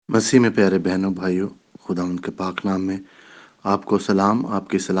مسیح میں پیارے بہنوں بھائیوں، خدا ان کے پاک نام میں آپ کو سلام، آپ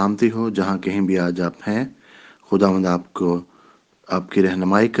کی سلامتی ہو جہاں کہیں بھی آج آپ ہیں۔ خداوند آپ کو آپ کی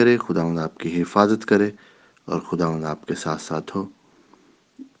رہنمائی کرے، خداوند آپ کی حفاظت کرے، اور خداوند آپ کے ساتھ ساتھ ہو۔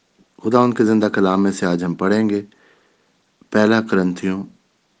 خداوند کے زندہ کلام میں سے آج ہم پڑھیں گے پہلا کرنتھیوں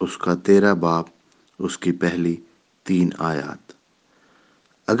اس کا 13 باب، اس کی پہلی 3 آیات۔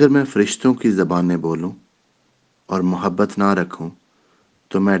 اگر میں فرشتوں کی زبانیں بولوں اور محبت نہ رکھوں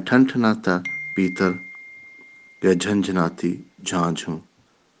تو میں ٹھنٹھناتا پیتل یا جھنجھناتی جھانجھ ہوں۔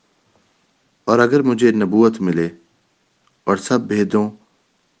 اور اگر مجھے نبوت ملے اور سب بھیدوں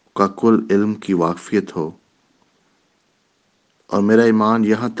کا کل علم کی واقفیت ہو، اور میرا ایمان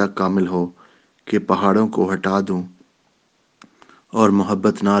یہاں تک کامل ہو کہ پہاڑوں کو ہٹا دوں اور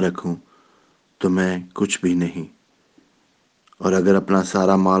محبت نہ رکھوں تو میں کچھ بھی نہیں۔ اور اگر اپنا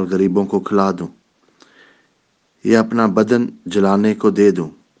سارا مال غریبوں کو کھلا دوں یا اپنا بدن جلانے کو دے دوں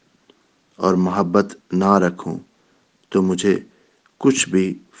اور محبت نہ رکھوں تو مجھے کچھ بھی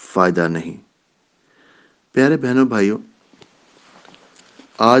فائدہ نہیں۔ پیارے بہنوں بھائیوں،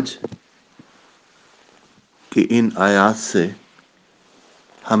 آج کی ان آیات سے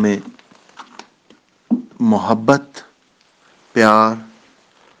ہمیں محبت، پیار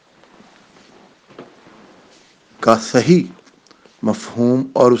کا صحیح مفہوم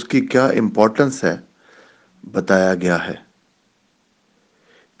اور اس کی کیا امپورٹنس ہے بتایا گیا ہے۔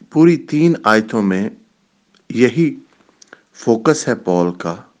 پوری 3 آیتوں میں یہی فوکس ہے پول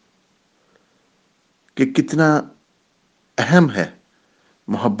کا کہ کتنا اہم ہے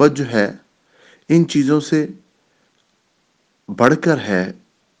محبت، جو ہے ان چیزوں سے بڑھ کر ہے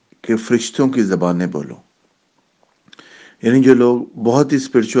کہ فرشتوں کی زبانیں بولو۔ یعنی جو لوگ بہت ہی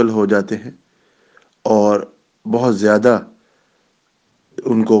اسپرچول ہو جاتے ہیں اور بہت زیادہ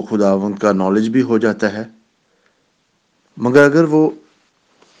ان کو خداوند کا نالج بھی ہو جاتا ہے، مگر اگر وہ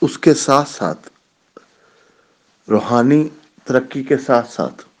اس کے ساتھ ساتھ روحانی ترقی کے ساتھ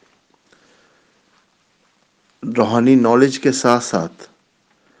ساتھ، روحانی نالج کے ساتھ ساتھ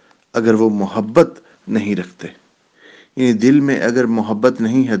اگر وہ محبت نہیں رکھتے، یعنی دل میں اگر محبت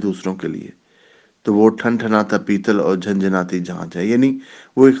نہیں ہے دوسروں کے لیے، تو وہ ٹھنٹھناتا پیتل اور جھنجھناتی جھانجھ ہے۔ یعنی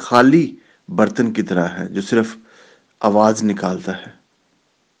وہ ایک خالی برتن کی طرح ہے جو صرف آواز نکالتا ہے۔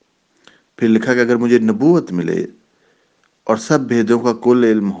 پھر لکھا کہ اگر مجھے نبوت ملے اور سب بھیدوں کا کل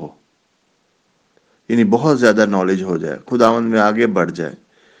علم ہو، یعنی بہت زیادہ نالج ہو جائے، خداوند میں آگے بڑھ جائے،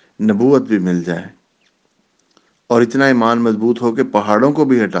 نبوت بھی مل جائے، اور اتنا ایمان مضبوط ہو کہ پہاڑوں کو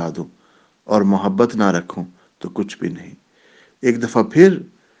بھی ہٹا دوں اور محبت نہ رکھوں تو کچھ بھی نہیں۔ ایک دفعہ پھر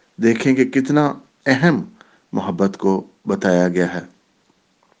دیکھیں کہ کتنا اہم محبت کو بتایا گیا ہے۔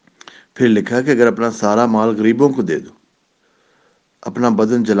 پھر لکھا کہ اگر اپنا سارا مال غریبوں کو دے دوں، اپنا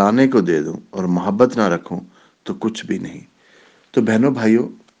بدن جلانے کو دے دوں اور محبت نہ رکھوں تو کچھ بھی نہیں۔ تو بہنوں بھائیوں،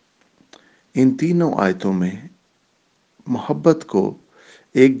 ان تینوں آیتوں میں محبت کو،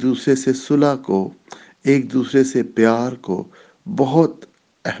 ایک دوسرے سے صلح کو، ایک دوسرے سے پیار کو بہت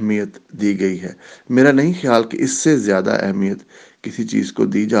اہمیت دی گئی ہے۔ میرا نہیں خیال کہ اس سے زیادہ اہمیت کسی چیز کو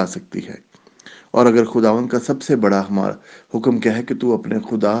دی جا سکتی ہے۔ اور اگر خداوند کا سب سے بڑا ہمارا حکم کیا ہے کہ تو اپنے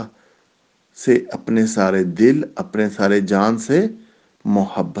خدا سے اپنے سارے دل، اپنے سارے جان سے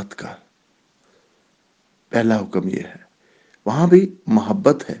محبت کر، پہلا حکم یہ ہے۔ وہاں بھی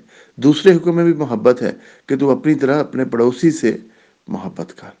محبت ہے، دوسرے حکم میں بھی محبت ہے کہ تو اپنی طرح اپنے پڑوسی سے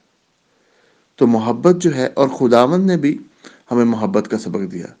محبت کر۔ تو محبت جو ہے، اور خداوند نے بھی ہمیں محبت کا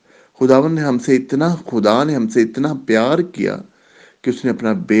سبق دیا۔ خدا نے ہم سے اتنا پیار کیا کہ اس نے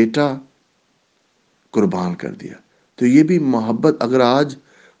اپنا بیٹا قربان کر دیا۔ تو یہ بھی محبت، اگر آج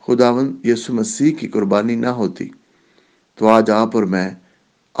خداوند یسوع مسیح کی قربانی نہ ہوتی تو آج آپ اور میں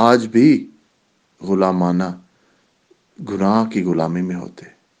آج بھی غلامانہ گناہ کی غلامی میں ہوتے،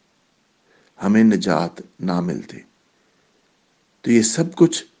 ہمیں نجات نہ ملتی۔ تو یہ سب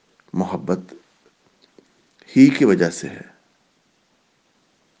کچھ محبت ہی کی وجہ سے ہے۔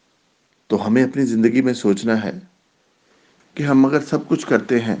 تو ہمیں اپنی زندگی میں سوچنا ہے کہ ہم اگر سب کچھ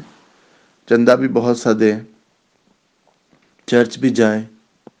کرتے ہیں، چندہ بھی بہت سا دیں، چرچ بھی جائیں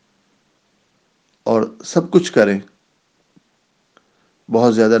اور سب کچھ کریں،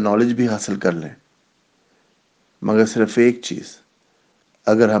 بہت زیادہ نالج بھی حاصل کر لیں، مگر صرف ایک چیز،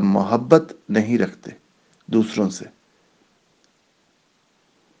 اگر ہم محبت نہیں رکھتے دوسروں سے،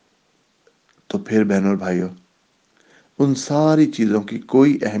 تو پھر بہنوں اور بھائیوں، ان ساری چیزوں کی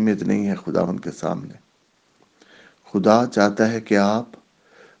کوئی اہمیت نہیں ہے خداوند کے سامنے۔ خدا چاہتا ہے کہ آپ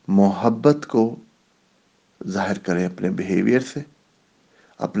محبت کو ظاہر کریں، اپنے بیہیویئر سے،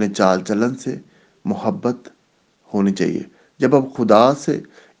 اپنے چال چلن سے محبت ہونی چاہیے۔ جب آپ خدا سے،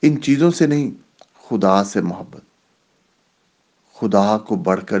 ان چیزوں سے نہیں، خدا سے محبت، خدا کو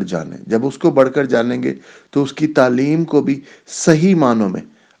بڑھ کر جانیں. جب اس کو بڑھ کر جانیں گے تو اس کی تعلیم کو بھی صحیح معنوں میں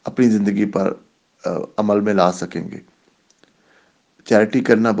اپنی زندگی پر عمل میں لا سکیں گے. چیریٹی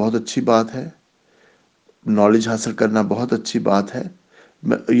کرنا بہت اچھی بات ہے، نالج حاصل کرنا بہت اچھی بات ہے.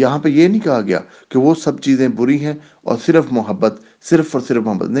 یہاں پہ یہ نہیں کہا گیا کہ وہ سب چیزیں بری ہیں اور صرف محبت، صرف اور صرف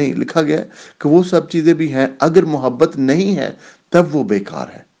محبت نہیں. لکھا گیا ہے کہ وہ سب چیزیں بھی ہیں، اگر محبت نہیں ہے تب وہ بیکار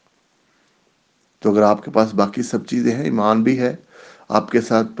ہے. تو اگر آپ کے پاس باقی سب چیزیں ہیں، ایمان بھی ہے، آپ کے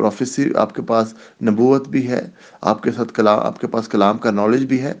ساتھ پروفیسی، آپ کے پاس نبوت بھی ہے، آپ کے ساتھ کلام، آپ کے پاس کلام کا نالج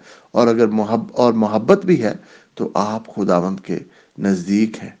بھی ہے، اور اگر محبت بھی ہے، تو آپ خداوند کے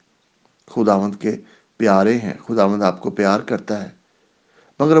نزدیک ہیں، خداوند کے پیارے ہیں، خداوند آپ کو پیار کرتا ہے.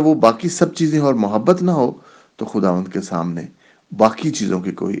 مگر وہ باقی سب چیزیں اور محبت نہ ہو تو خداوند کے سامنے باقی چیزوں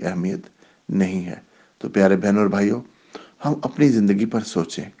کی کوئی اہمیت نہیں ہے. تو پیارے بہنوں اور بھائیوں، ہم اپنی زندگی پر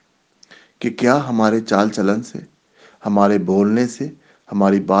سوچیں کہ کیا ہمارے چال چلن سے، ہمارے بولنے سے،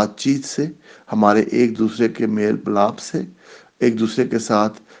 ہماری بات چیت سے، ہمارے ایک دوسرے کے میل ملاپ سے، ایک دوسرے کے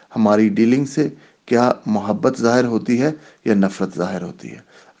ساتھ ہماری ڈیلنگ سے کیا محبت ظاہر ہوتی ہے یا نفرت ظاہر ہوتی ہے؟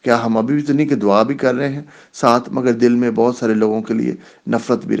 کیا ہم ابھی بھی تو نہیں کہ دعا بھی کر رہے ہیں ساتھ، مگر دل میں بہت سارے لوگوں کے لیے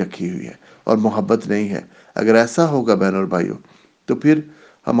نفرت بھی رکھی ہوئی ہے اور محبت نہیں ہے؟ اگر ایسا ہوگا بہنوں اور بھائیوں، تو پھر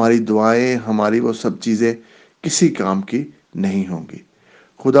ہماری دعائیں، ہماری وہ سب چیزیں کسی کام کی نہیں ہوں گی.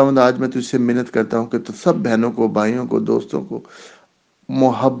 خداوند آج میں تجھ سے منت کرتا ہوں کہ تو سب بہنوں کو، بھائیوں کو، دوستوں کو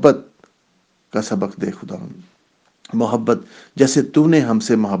محبت کا سبق دے خداوند. محبت جیسے تو نے ہم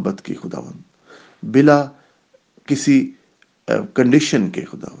سے محبت کی خداوند، بلا کسی کنڈیشن کے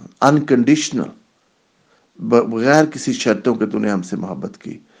خداوند، انکنڈیشنل، بغیر کسی شرطوں کے تو نے ہم سے محبت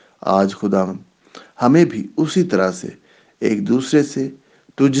کی. آج خداوند ہمیں بھی اسی طرح سے ایک دوسرے سے،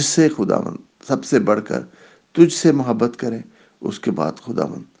 تجھ سے خداوند سب سے بڑھ کر تجھ سے محبت کریں، اس کے بعد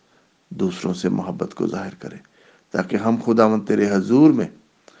خداوند دوسروں سے محبت کو ظاہر کریں، تاکہ ہم خداوند تیرے حضور میں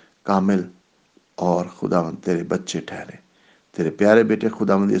کامل اور خداوند تیرے بچے ٹھہرے، تیرے پیارے بیٹے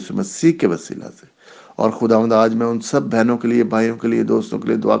خداوند یسوع مسیح کے وسیلہ سے. اور خداوند آج میں ان سب بہنوں کے لیے، بھائیوں کے لیے، دوستوں کے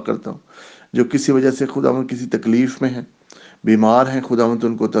لیے دعا کرتا ہوں جو کسی وجہ سے خداوند کسی تکلیف میں ہیں، بیمار ہیں، خداوند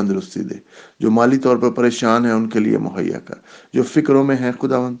ان کو تندرستی دے. جو مالی طور پر پریشان ہیں ان کے لیے مہیا کر. جو فکروں میں ہیں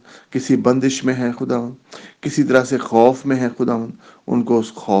خداوند، کسی بندش میں ہیں خداوند، کسی طرح سے خوف میں ہیں خداوند، ان کو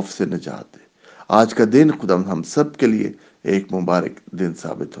اس خوف سے نجات دے. آج کا دن خداوند ہم سب کے لیے ایک مبارک دن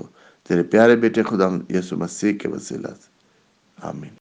ثابت ہو، تیرے پیارے بیٹے خداوند یسوع مسیح کے وسیلہ سے، آمین.